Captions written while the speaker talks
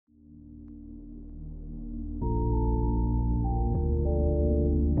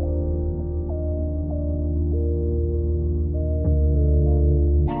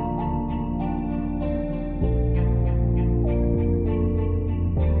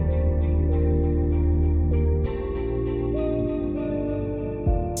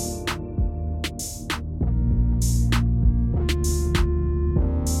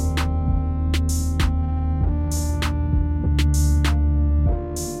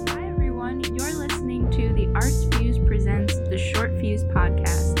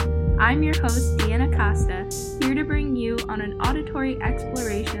I'm your host, Deanna Costa, here to bring you on an auditory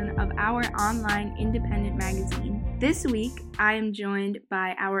exploration of our online independent magazine. This week, I am joined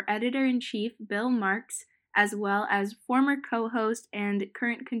by our editor-in-chief, Bill Marks, as well as former co-host and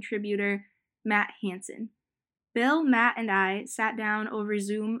current contributor, Matt Hansen. Bill, Matt, and I sat down over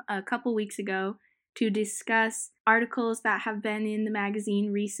Zoom a couple weeks ago to discuss articles that have been in the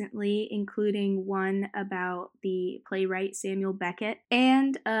magazine recently, including one about the playwright Samuel Beckett,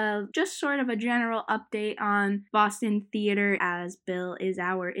 and just sort of a general update on Boston theater, as Bill is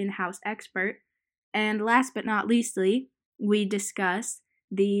our in-house expert. And last but not leastly, we discuss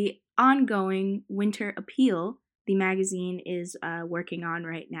the ongoing Winter Appeal the magazine is working on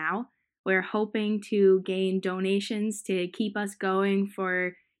right now. We're hoping to gain donations to keep us going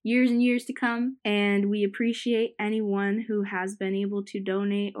for years and years to come, and we appreciate anyone who has been able to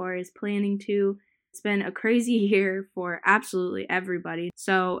donate or is planning to. It's been a crazy year for absolutely everybody,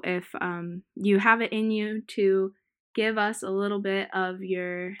 so if you have it in you to give us a little bit of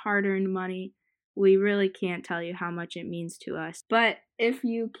your hard-earned money, we really can't tell you how much it means to us. But if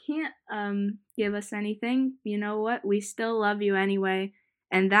you can't give us anything, you know what? We still love you anyway.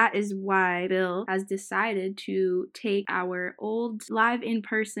 And that is why Bill has decided to take our old live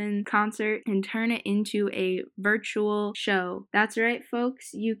in-person concert and turn it into a virtual show. That's right, folks.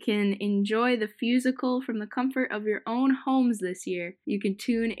 You can enjoy the Fusical from the comfort of your own homes this year. You can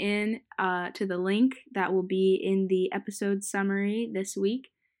tune in to the link that will be in the episode summary this week.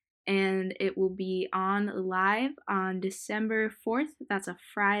 And it will be on live on December 4th. That's a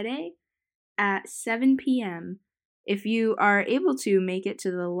Friday at 7 p.m. If you are able to make it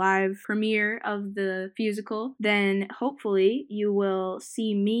to the live premiere of the Fusical, then hopefully you will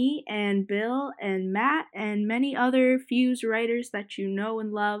see me and Bill and Matt and many other Fuse writers that you know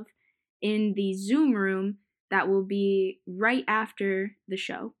and love in the Zoom room that will be right after the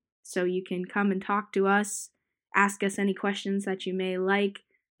show. So you can come and talk to us, ask us any questions that you may like.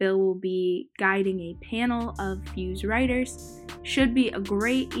 Bill will be guiding a panel of Fuse writers. Should be a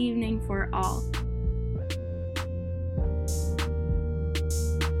great evening for all.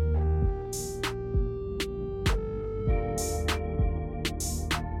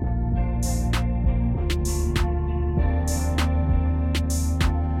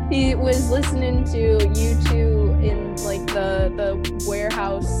 He was listening to you two in like the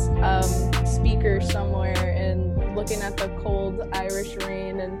warehouse speaker somewhere and looking at the cold Irish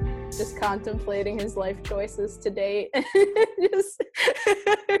rain and just contemplating his life choices to date. Just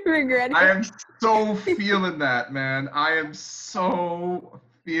regretting. I am so feeling that, man. I am so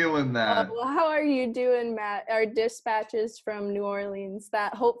feeling that. Well, how are you doing, Matt? Our dispatches from New Orleans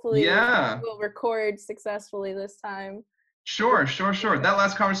that hopefully will record successfully this time. Sure. That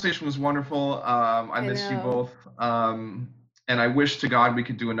last conversation was wonderful. I miss you both. And I wish to God we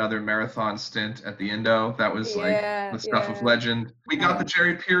could do another marathon stint at the Indo. That was like the stuff of legend. We got the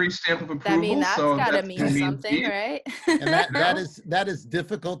Jerry Peary stamp of approval. That's gotta mean something, right? And that is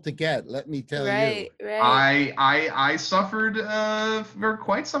difficult to get, let me tell you. Right. I suffered for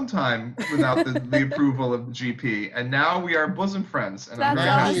quite some time without the approval of the GP, and now we are bosom friends. And I'm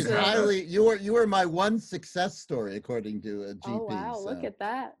very happy. You are my one success story according to a GP. Oh wow! So. Look at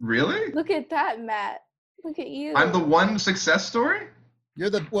that. Really? Look at that, Matt. Look at you. I'm the one success story?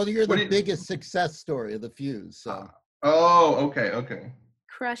 You're the biggest success story of the Fuse. So. Okay.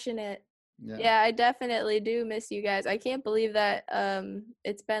 Crushing it. Yeah, I definitely do miss you guys. I can't believe that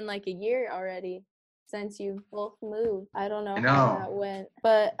it's been like a year already since you both moved. I don't know how that went.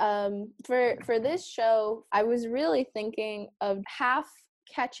 But for this show, I was really thinking of half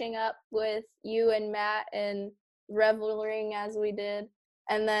catching up with you and Matt and reveling as we did,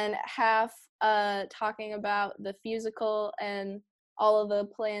 and then half talking about the Fusical and all of the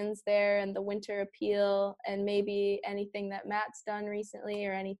plans there and the Winter Appeal and maybe anything that Matt's done recently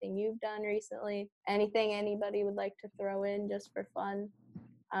or anything you've done recently. Anything anybody would like to throw in just for fun.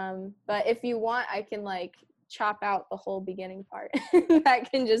 But if you want, I can like chop out the whole beginning part.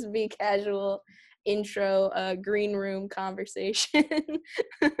 That can just be casual intro, green room conversation.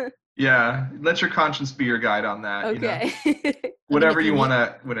 Yeah, let your conscience be your guide on that. Okay. You know? Whatever you want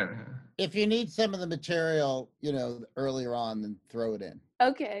to, whatever. If you need some of the material, earlier on, then throw it in.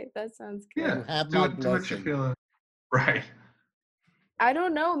 Okay, that sounds good. Yeah, do what you feel. Right. I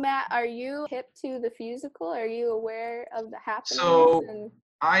don't know, Matt, are you hip to the Fusical? Are you aware of the happenings? So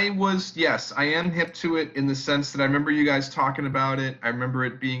I am hip to it in the sense that I remember you guys talking about it. I remember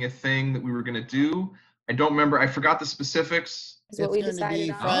it being a thing that we were going to do. I forgot the specifics. It's going to be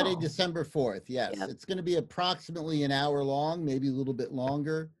Friday, December 4th. Yes, yep. It's going to be approximately an hour long, maybe a little bit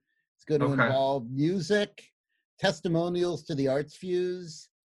longer. It's going to involve music, testimonials to the Arts Fuse,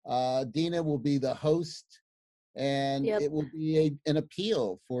 Dina will be the host, and it will be an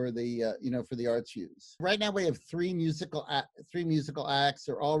appeal for the for the Arts Fuse. Right now we have three musical acts.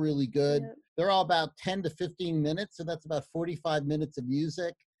 They're all really good. They're all about 10 to 15 minutes, so that's about 45 minutes of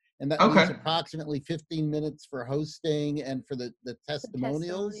music, and that leaves approximately 15 minutes for hosting and for the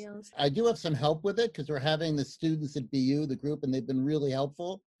testimonials. I do have some help with it because we're having the students at BU, the group, and they've been really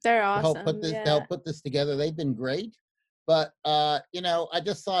helpful. They're awesome. To help put this together. They've been great. But, I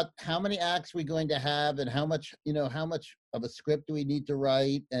just thought, how many acts are we going to have, and how much of a script do we need to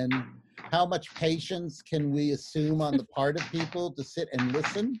write, and how much patience can we assume on the part of people to sit and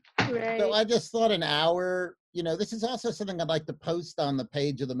listen? Right. So I just thought an hour, this is also something I'd like to post on the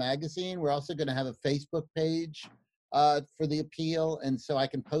page of the magazine. We're also going to have a Facebook page for the appeal. And so I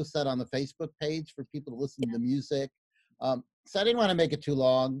can post that on the Facebook page for people to listen to the music. So I didn't want to make it too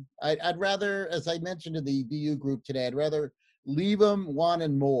long. I'd rather, as I mentioned to the BU group today, I'd rather leave them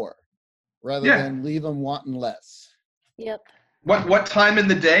wanting more rather than leave them wanting less. Yep. What time in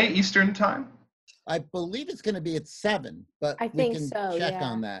the day, Eastern time? I believe it's going to be at 7, but we can check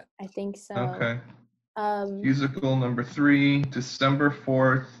on that. I think so. Okay. Fusical number 3, December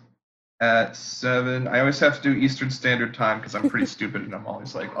 4th at 7. I always have to do Eastern Standard Time because I'm pretty stupid and I'm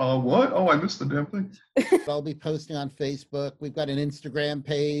always like, oh, what? Oh, I missed the damn thing. I'll be posting on Facebook. We've got an Instagram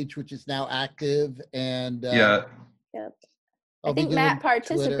page, which is now active. And Yep. I think Matt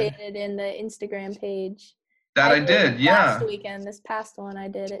participated in the Instagram page. That I did, Last weekend, this past one, I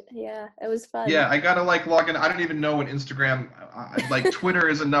did it. Yeah, it was fun. Yeah, I gotta log in. I don't even know what Instagram, Twitter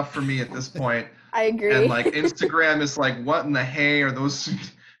is enough for me at this point. I agree. And Instagram is what in the hay are those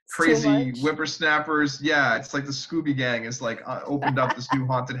crazy whippersnappers? Yeah, it's like the Scooby Gang is opened up this new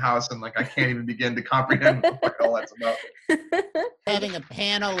haunted house, and I can't even begin to comprehend what all that's about. Having a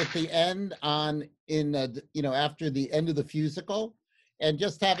panel at the end after the end of the Fusical. And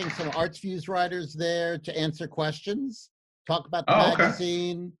just having some Arts Fuse writers there to answer questions, talk about the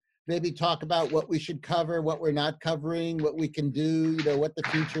magazine, maybe talk about what we should cover, what we're not covering, what we can do, what the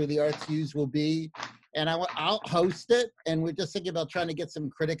future of the Arts Fuse will be. And I'll host it, and we're just thinking about trying to get some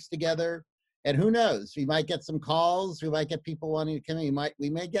critics together. And who knows, we might get some calls, we might get people wanting to come in,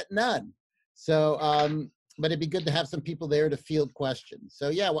 we may get none. So, but it'd be good to have some people there to field questions. So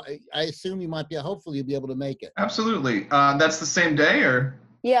I assume hopefully you'll be able to make it. Absolutely. That's the same day, or?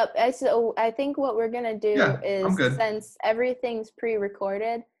 Yep. So I think what we're going to do is, since everything's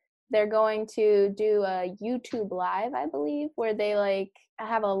pre-recorded, they're going to do a YouTube Live, I believe, where they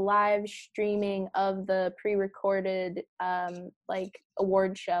have a live streaming of the pre-recorded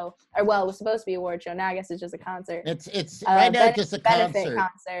award show. Or, well, it was supposed to be an award show. Now I guess it's just a concert. It's right now just a benefit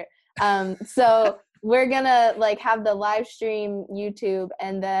concert. So we're gonna have the live stream YouTube,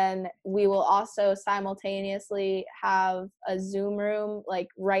 and then we will also simultaneously have a Zoom room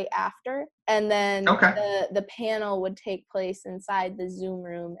right after, and then the panel would take place inside the Zoom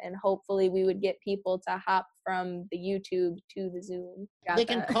room, and hopefully we would get people to hop from the YouTube to the Zoom. They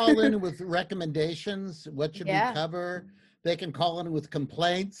can call in with recommendations. What should we cover? They can call in with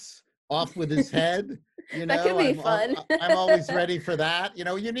complaints. Off with his head. That could be fun. I'm always ready for that. You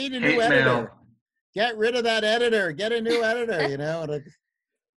need a new editor. Mail. Get rid of that editor. Get a new editor. And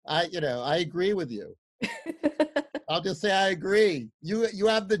I agree with you. I'll just say I agree. You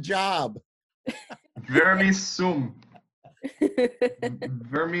have the job. Vermi sum.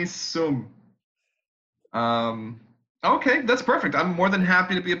 Vermi sum. Okay, that's perfect. I'm more than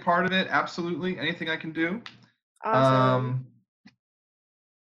happy to be a part of it. Absolutely, anything I can do. Awesome.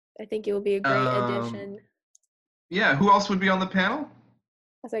 I think it will be a great addition. Yeah, who else would be on the panel?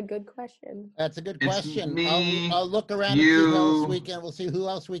 That's a good question. That's a good question. Me, I'll look around and see who else we can. We'll see who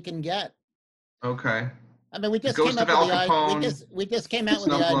else we can get. Okay. I mean, we just came up with the idea. We just came out with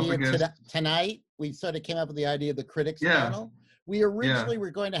the idea tonight. We sort of came up with the idea of the critics panel. We originally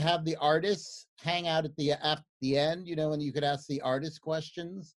were going to have the artists hang out at the end, and you could ask the artists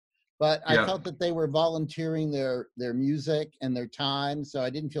questions. But I felt that they were volunteering their music and their time, so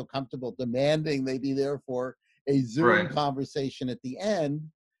I didn't feel comfortable demanding they be there for a Zoom conversation at the end.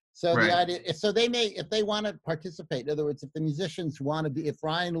 So the idea, so they may, if they want to participate, in other words, if the musicians want to be, if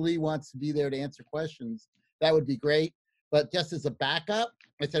Ryan Lee wants to be there to answer questions, that would be great. But just as a backup,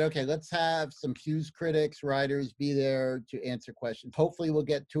 I said, okay, let's have some Fuse critics, writers be there to answer questions. Hopefully we'll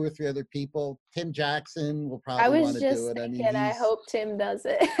get 2 or 3 other people. Tim Jackson will probably want to do it. I hope Tim does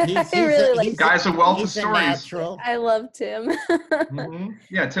it. Guy's a wealth of stories. I love Tim.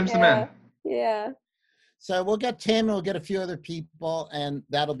 Yeah, Tim's the man. Yeah. So we'll get Tim and we'll get a few other people, and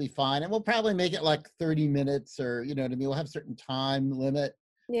that'll be fine. And we'll probably make it 30 minutes, or, what I mean? We'll have a certain time limit.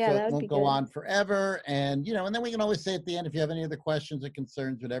 Yeah, so that it would won't be go good. on forever. And, and then we can always say at the end, if you have any other questions or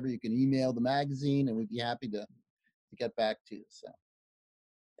concerns, whatever, you can email the magazine and we'd be happy to get back to you. So.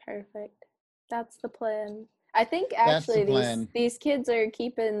 Perfect. That's the plan. I think actually these kids are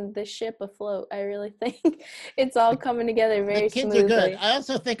keeping the ship afloat. I really think it's all coming together very smoothly. The kids are good. I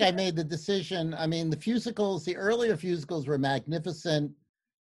also think I made the decision. I mean, the earlier Fusicals were magnificent.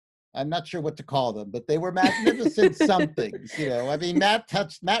 I'm not sure what to call them, but they were magnificent somethings. I mean,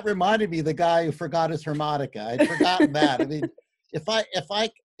 Matt reminded me of the guy who forgot his harmonica. I'd forgotten that. I mean,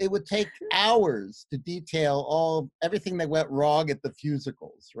 it would take hours to detail everything that went wrong at the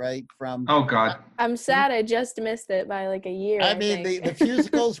Fusicals, right? Oh God, I'm sad I just missed it by like a year. I mean, the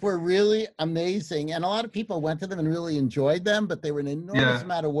Fusicals were really amazing, and a lot of people went to them and really enjoyed them. But they were an enormous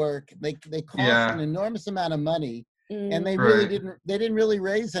amount of work. They cost an enormous amount of money, and they really didn't really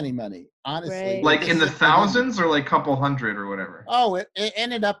raise any money, honestly. Right. Like in the thousands or like couple hundred or whatever. Oh, it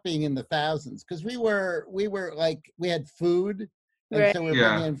ended up being in the thousands because we had food. And so we're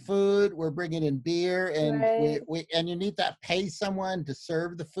bringing in food, we're bringing in beer, and and you need to pay someone to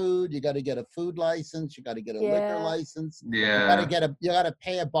serve the food. You got to get a food license, you got to get a liquor license. Yeah. You got to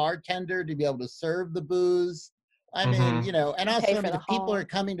pay a bartender to be able to serve the booze. I mean, and also if people are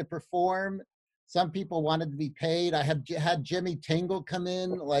coming to perform, some people wanted to be paid. I had Jimmy Tingle come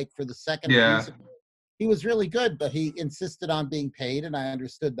in like for the second music. He was really good, but he insisted on being paid, and I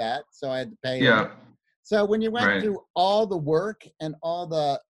understood that, so I had to pay him. So when you went through all the work and all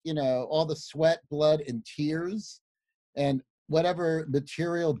the sweat, blood, and tears, and whatever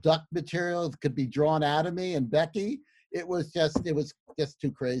duct material could be drawn out of me and Becky, it was just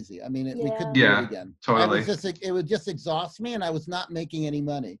too crazy. I mean, we couldn't do it again. Totally. It would just exhaust me, and I was not making any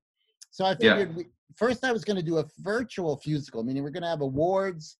money. So I figured first I was going to do a virtual Fusical, meaning we're going to have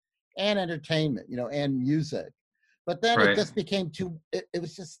awards and entertainment, and music. But then it just became it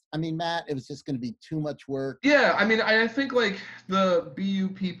was just, I mean, Matt, it was just going to be too much work. Yeah, I mean, I think like the BU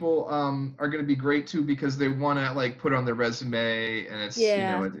people are going to be great too because they want to like put on their resume, and it's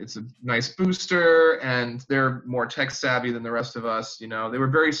it's a nice booster, and they're more tech savvy than the rest of us. They were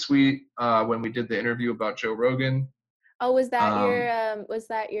very sweet when we did the interview about Joe Rogan. Oh, was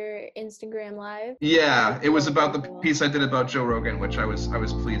that your Instagram live? Yeah, it was about the piece I did about Joe Rogan, which I was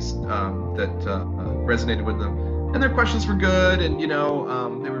pleased that resonated with them. And their questions were good, and they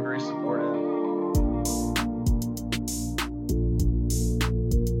were very supportive.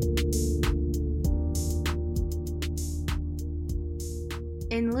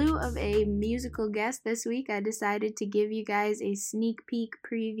 In lieu of a musical guest this week, I decided to give you guys a sneak peek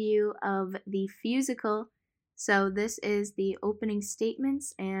preview of the Fusical. So this is the opening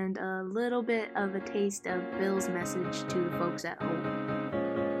statements and a little bit of a taste of Bill's message to the folks at home.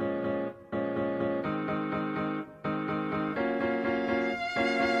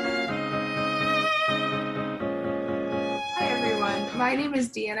 My name is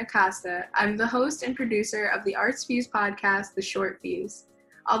Deanna Costa. I'm the host and producer of the Arts Fuse podcast, The Short Fuse.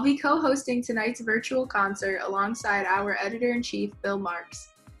 I'll be co-hosting tonight's virtual concert alongside our editor-in-chief, Bill Marks.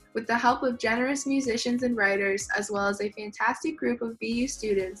 With the help of generous musicians and writers, as well as a fantastic group of BU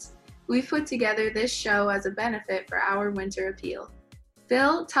students, we've put together this show as a benefit for our winter appeal.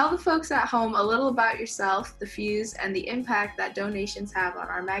 Bill, tell the folks at home a little about yourself, the Fuse, and the impact that donations have on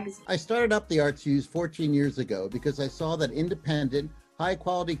our magazine. I started up the Arts Fuse 14 years ago because I saw that independent,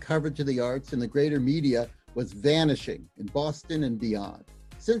 high-quality coverage of the arts in the greater media was vanishing in Boston and beyond.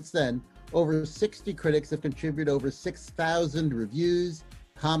 Since then, over 60 critics have contributed over 6,000 reviews,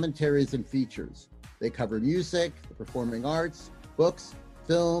 commentaries, and features. They cover music, the performing arts, books,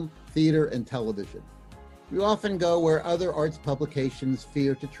 film, theater, and television. We often go where other arts publications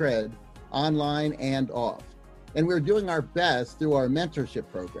fear to tread, online and off. And we're doing our best through our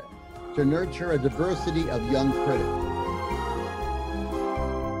mentorship program to nurture a diversity of young critics.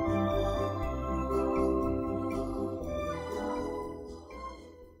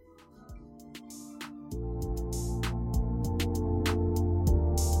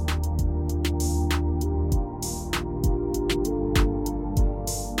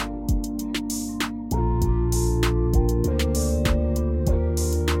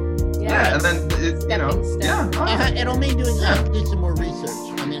 It'll mean doing some more research.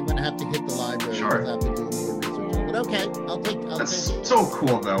 I mean, I'm going to have to hit the library. Sure. I'll have to do more research. But okay, I'll take it. So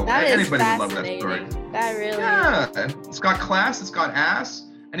cool, though. Anybody would love that story. That really. Yeah, it's got class. It's got ass.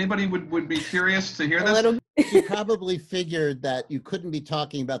 Anybody would be curious to hear this? You probably figured that you couldn't be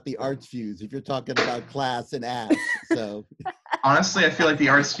talking about the Arts Fuse if you're talking about class and ass. So. Honestly, I feel like the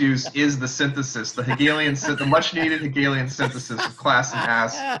Arts Fuse is the synthesis, the much-needed Hegelian synthesis of class and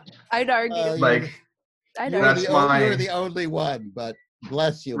ass. I'd argue. You're the only one, but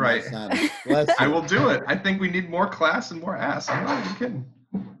Bless you, right. my son. Bless you. I will do it. I think we need more class and more ass. I'm not even kidding.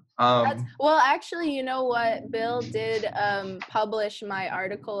 Well, actually, you know what? Bill did publish my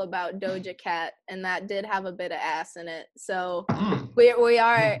article about Doja Cat, and that did have a bit of ass in it. So we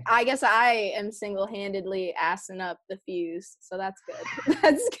are. I guess I am single-handedly assing up the Fuse. So that's good.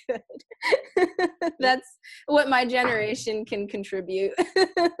 That's good. That's what my generation can contribute.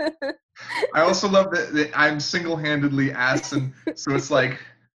 I also love that I'm single-handedly assing. So it's like.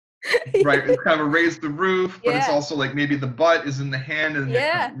 Right, it's kind of raised the roof, but it's also like maybe the butt is in the hand, and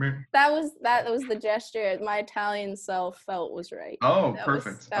that was the gesture my Italian self felt was right. Oh,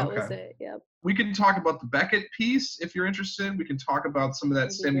 perfect. That was it. Yep. We can talk about the Beckett piece if you're interested. We can talk about some of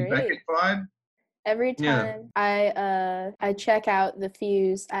that Sammy Beckett vibe. Every time I check out the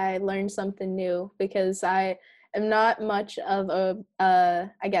Fuse, I learn something new because I am not much of I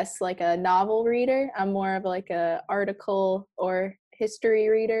guess like a novel reader. I'm more of like a article or history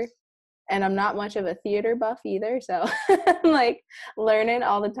reader, and I'm not much of a theater buff either, so I'm like learning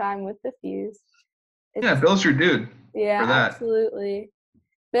all the time with the Fuse. Bill's your dude. Yeah, absolutely.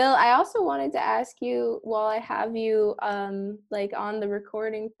 Bill, I also wanted to ask you, while I have you like on the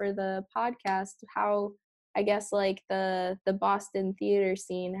recording for the podcast, how I guess like the Boston theater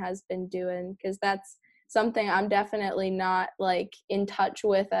scene has been doing, because that's something I'm definitely not like in touch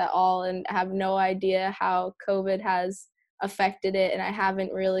with at all, and have no idea how COVID has affected it, and I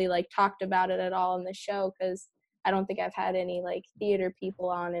haven't really like talked about it at all in the show because I don't think I've had any like theater people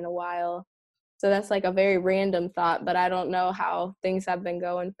on in a while. So that's like a very random thought, but I don't know how things have been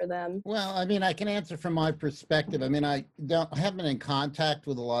going for them. Well, I mean, I can answer from my perspective. I mean, I haven't been in contact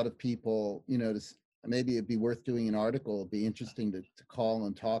with a lot of people, you know, maybe it'd be worth doing an article. It'd be interesting to call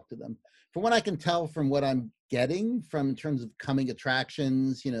and talk to them. From what I can tell from what I'm getting from in terms of coming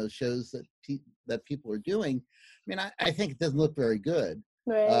attractions, you know, shows that people are doing, I mean, I think it doesn't look very good.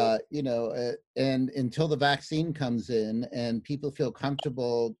 Right. You know, and until the vaccine comes in and people feel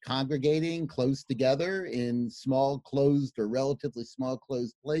comfortable congregating close together in small closed or relatively small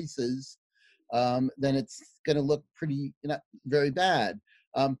closed places, then it's going to look pretty, very bad.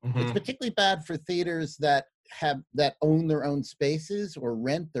 It's particularly bad for theaters that own their own spaces or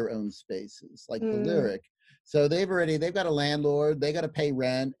rent their own spaces, like the Lyric. So they've got a landlord, they got to pay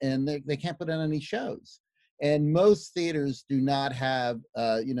rent, and they can't put on any shows. And most theaters do not have,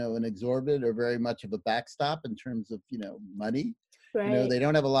 an exorbitant or very much of a backstop in terms of, money. Right. You know, they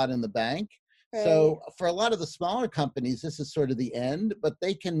don't have a lot in the bank. Right. So for a lot of the smaller companies, this is sort of the end, but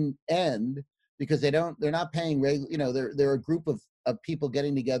they can end because they're not paying, they're a group of people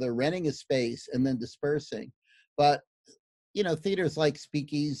getting together, renting a space and then dispersing. But, theaters like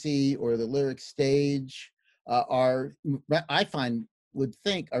Speakeasy or the Lyric Stage would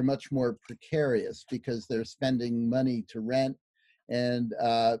think are much more precarious because they're spending money to rent and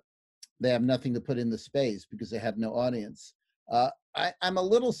they have nothing to put in the space because they have no audience. I'm a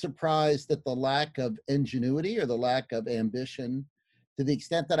little surprised at the lack of ingenuity or the lack of ambition, to the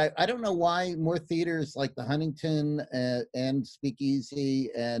extent that I don't know why more theaters like the Huntington and Speakeasy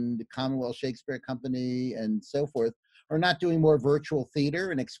and Commonwealth Shakespeare Company and so forth are not doing more virtual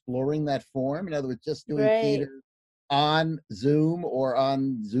theater and exploring that form. In other words, just doing theater on Zoom or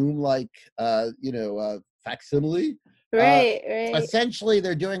on Zoom like facsimile. Right. Essentially,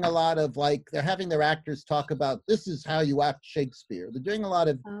 they're doing a lot of they're having their actors talk about this is how you act Shakespeare. They're doing a lot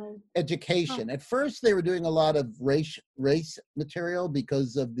of education. At first, they were doing a lot of race material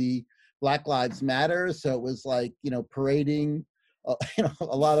because of the Black Lives Matter. So it was parading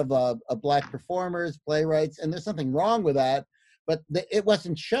a lot of Black performers, playwrights, and there's something wrong with that. But it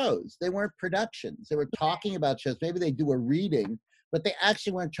wasn't shows. They weren't productions. They were talking about shows. Maybe they do a reading, but they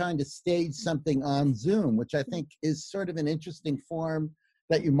actually weren't trying to stage something on Zoom, which I think is sort of an interesting form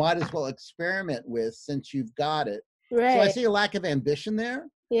that you might as well experiment with since you've got it. Right. So I see a lack of ambition there.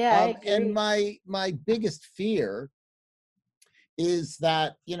 Yeah, I agree. And my biggest fear is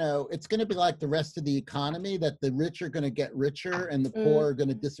that, it's going to be like the rest of the economy, that the rich are going to get richer and the poor are going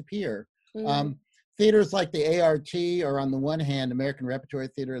to disappear. Theaters like the ART are, on the one hand, American Repertory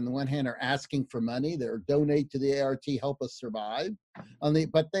Theater, on the one hand, are asking for money. They're donate to the ART, help us survive.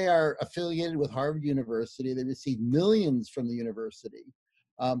 But they are affiliated with Harvard University. They receive millions from the university.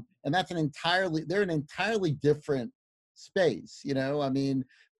 And that's they're an entirely different space,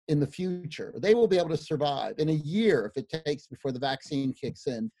 in the future. They will be able to survive. In a year, if it takes before the vaccine kicks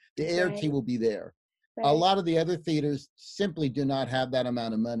in, the ART will be there. Right. A lot of the other theaters simply do not have that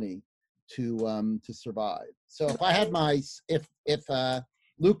amount of money to survive. So if I had if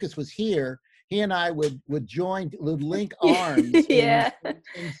Lucas was here, he and I would link arms yeah.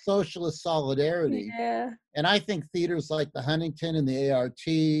 in socialist solidarity. Yeah. And I think theaters like the Huntington and the ART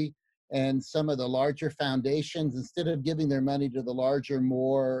and some of the larger foundations, instead of giving their money to the larger,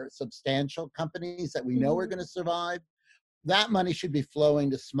 more substantial companies that we know are going to survive, that money should be flowing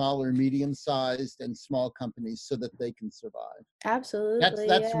to smaller, medium-sized, and small companies so that they can survive. Absolutely.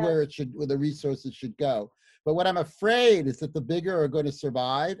 That's where the resources should go. But what I'm afraid is that the bigger are going to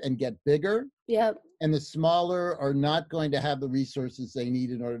survive and get bigger. Yep. And the smaller are not going to have the resources they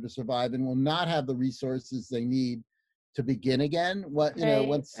need in order to survive, and will not have the resources they need to begin again.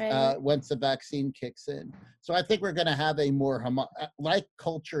 Once the vaccine kicks in. So I think we're going to have a more like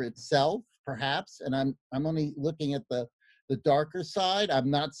culture itself, perhaps. And I'm only looking at the darker side. I'm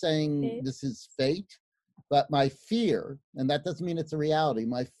not saying this is fate, but my fear, and that doesn't mean it's a reality.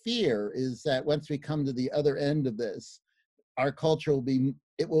 My fear is that once we come to the other end of this, our culture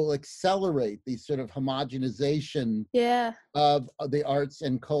will accelerate the sort of homogenization of the arts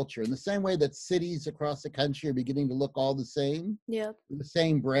and culture, in the same way that cities across the country are beginning to look all the same. Yep. The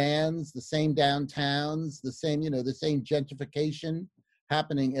same brands, the same downtowns, the same gentrification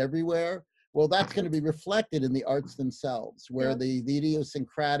happening everywhere. Well, that's going to be reflected in the arts themselves, where the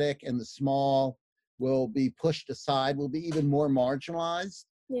idiosyncratic and the small will be pushed aside, will be even more marginalized.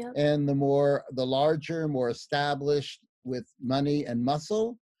 Yeah. And the larger, more established, with money and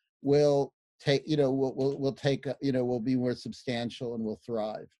muscle, will take, will be more substantial and will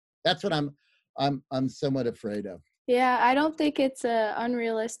thrive. That's what I'm somewhat afraid of. Yeah, I don't think it's an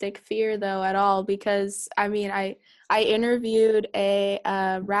unrealistic fear though at all, because I mean, I interviewed a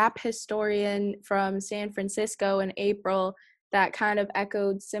rap historian from San Francisco in April that kind of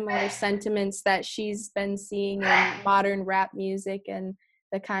echoed similar sentiments that she's been seeing in modern rap music, and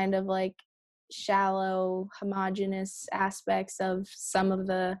the kind of like shallow, homogenous aspects of some of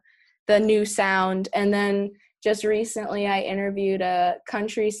the new sound. And then just recently I interviewed a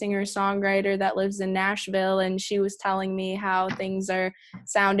country singer-songwriter that lives in Nashville, and she was telling me how things are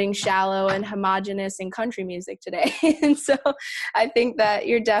sounding shallow and homogenous in country music today. And so I think that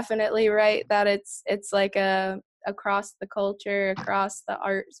you're definitely right that it's like across the culture, across the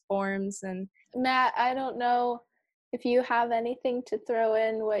art forms. And Matt, I don't know if you have anything to throw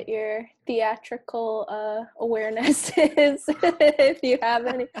in what your theatrical awareness is, if you have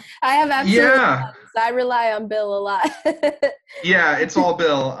any. I have absolutely none, so I rely on Bill a lot. Yeah, it's all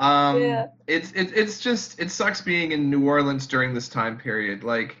Bill. It's just, it sucks being in New Orleans during this time period.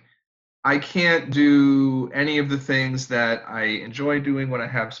 Like, I can't do any of the things that I enjoy doing when I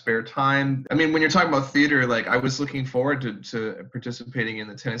have spare time. I mean, when you're talking about theater, like, I was looking forward to participating in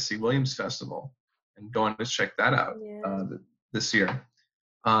the Tennessee Williams Festival and going to check that out this year.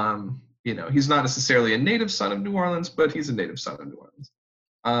 He's not necessarily a native son of New Orleans, but he's a native son of New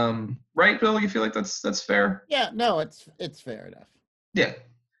Orleans. Right, Bill? You feel like that's fair? Yeah, no, it's fair enough. Yeah.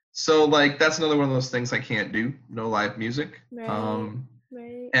 So, like, that's another one of those things I can't do. No live music.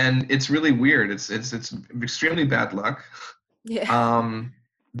 Right. And it's really weird. It's extremely bad luck. Yeah.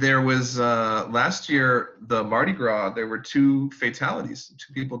 There was last year, the Mardi Gras, there were 2 fatalities.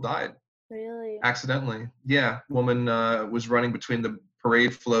 2 people died. Really? Accidentally. Yeah. Woman was running between the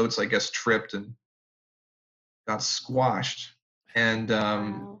parade floats, I guess tripped and got squashed. And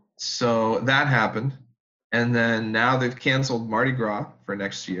so that happened. And then now they've canceled Mardi Gras for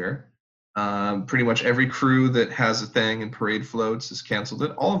next year. Pretty much every crew that has a thing in parade floats has canceled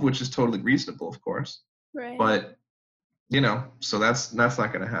it, all of which is totally reasonable, of course. Right. But, so that's not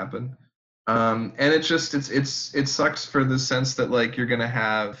going to happen. And it just, it sucks for the sense that, like, you're going to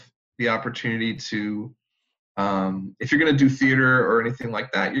have the opportunity to, if you're going to do theater or anything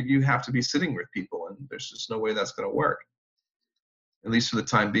like that, you have to be sitting with people, and there's just no way that's going to work, at least for the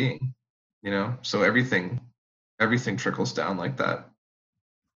time being, so everything trickles down like that.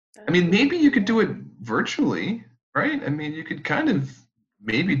 I mean, maybe you could do it virtually, right? I mean, you could kind of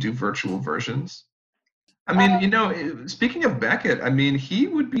maybe do virtual versions. I mean, speaking of Beckett, I mean, he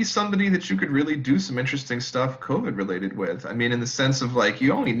would be somebody that you could really do some interesting stuff COVID related with. I mean, in the sense of, like,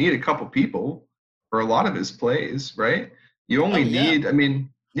 you only need a couple people for a lot of his plays, right? You only need, I mean,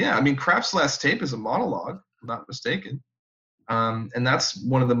 Kraft's last tape is a monologue, if I'm not mistaken. And that's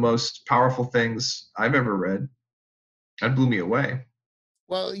one of the most powerful things I've ever read. That blew me away.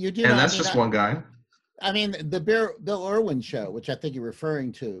 Well, you do. And that's just one guy. I mean, the Bill Irwin show, which I think you're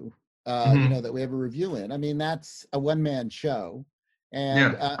referring to, that we have a review in. I mean, that's a one-man show.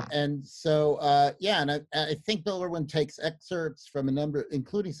 And and I think Bill Irwin takes excerpts from a number,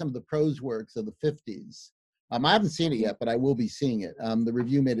 including some of the prose works of the 50s. I haven't seen it yet, but I will be seeing it. The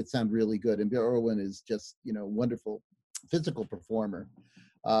review made it sound really good. And Bill Irwin is just, wonderful physical performer.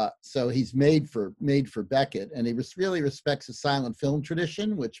 So he's made for Beckett, and he really respects the silent film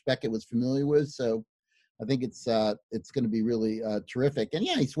tradition, which Beckett was familiar with. So I think it's going to be really terrific. And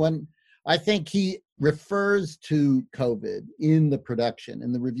yeah, he's one. I think he refers to COVID in the production,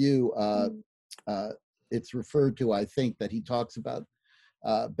 in the review. It's referred to. I think that he talks about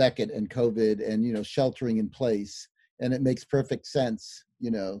Beckett and COVID, and sheltering in place, and it makes perfect sense.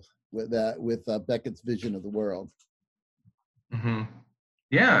 With Beckett's vision of the world. Mm-hmm.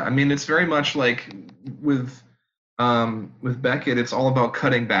 Yeah, I mean, it's very much like with Beckett, it's all about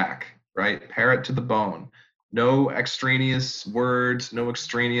cutting back, right? Parrot to the bone. No extraneous words, no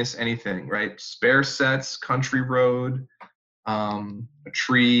extraneous anything, right? Spare sets, country road, a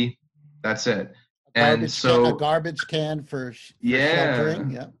tree, that's it. A garbage can for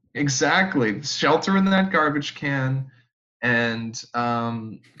sheltering. Yeah, exactly. Shelter in that garbage can. And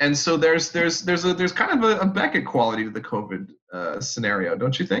so there's kind of a Beckett quality to the COVID scenario,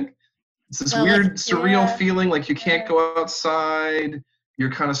 don't you think? It's this weird, surreal feeling like you can't go outside. You're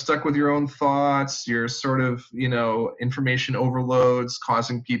kind of stuck with your own thoughts. You're sort of, information overloads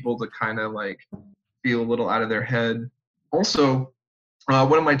causing people to kind of like feel a little out of their head. Also,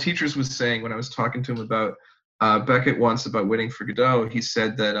 one of my teachers was saying when I was talking to him about Beckett once about Waiting for Godot, he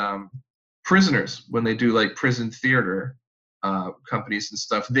said that prisoners, when they do like prison theater companies and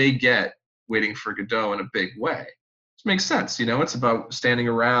stuff, they get Waiting for Godot in a big way. It makes sense, it's about standing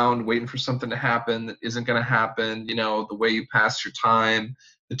around waiting for something to happen that isn't going to happen, the way you pass your time,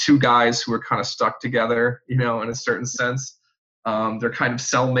 the two guys who are kind of stuck together, in a certain sense. They're kind of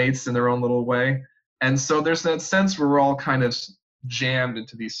cellmates in their own little way. And so there's that sense where we're all kind of jammed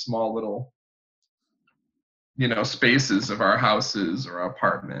into these small little, spaces of our houses or our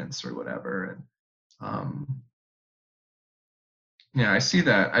apartments or whatever. And yeah, I see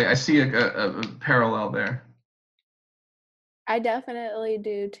that. I see a parallel there. I definitely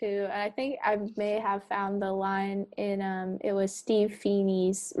do too. And I think I may have found the line in it was Steve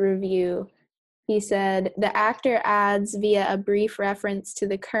Feeney's review. He said, the actor adds via a brief reference to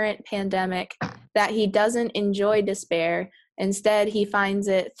the current pandemic that he doesn't enjoy despair. Instead, he finds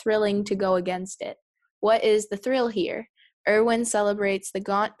it thrilling to go against it. What is the thrill here? Irwin celebrates the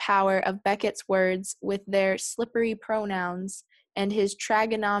gaunt power of Beckett's words with their slippery pronouns and his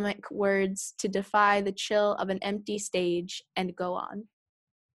trigonomic words to defy the chill of an empty stage and go on.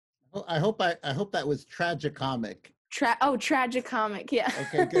 Well, I hope that was tragicomic. Tragicomic, yeah.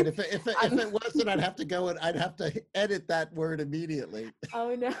 Okay, good. If it wasn't, I'd have to edit that word immediately.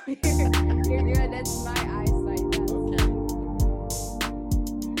 Oh no, you're good. That's my eyesight. Okay.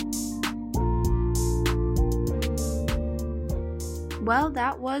 Well,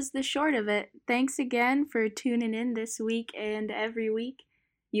 that was the short of it. Thanks again for tuning in this week and every week.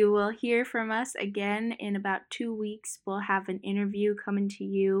 You will hear from us again in about 2 weeks. We'll have an interview coming to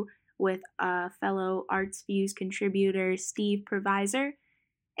you with fellow Arts Views contributor Steve Provisor,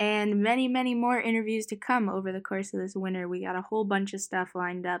 and many, many more interviews to come over the course of this winter. We got a whole bunch of stuff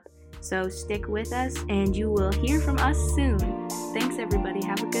lined up, so stick with us and you will hear from us soon. Thanks everybody,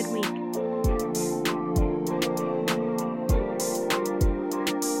 have a good week.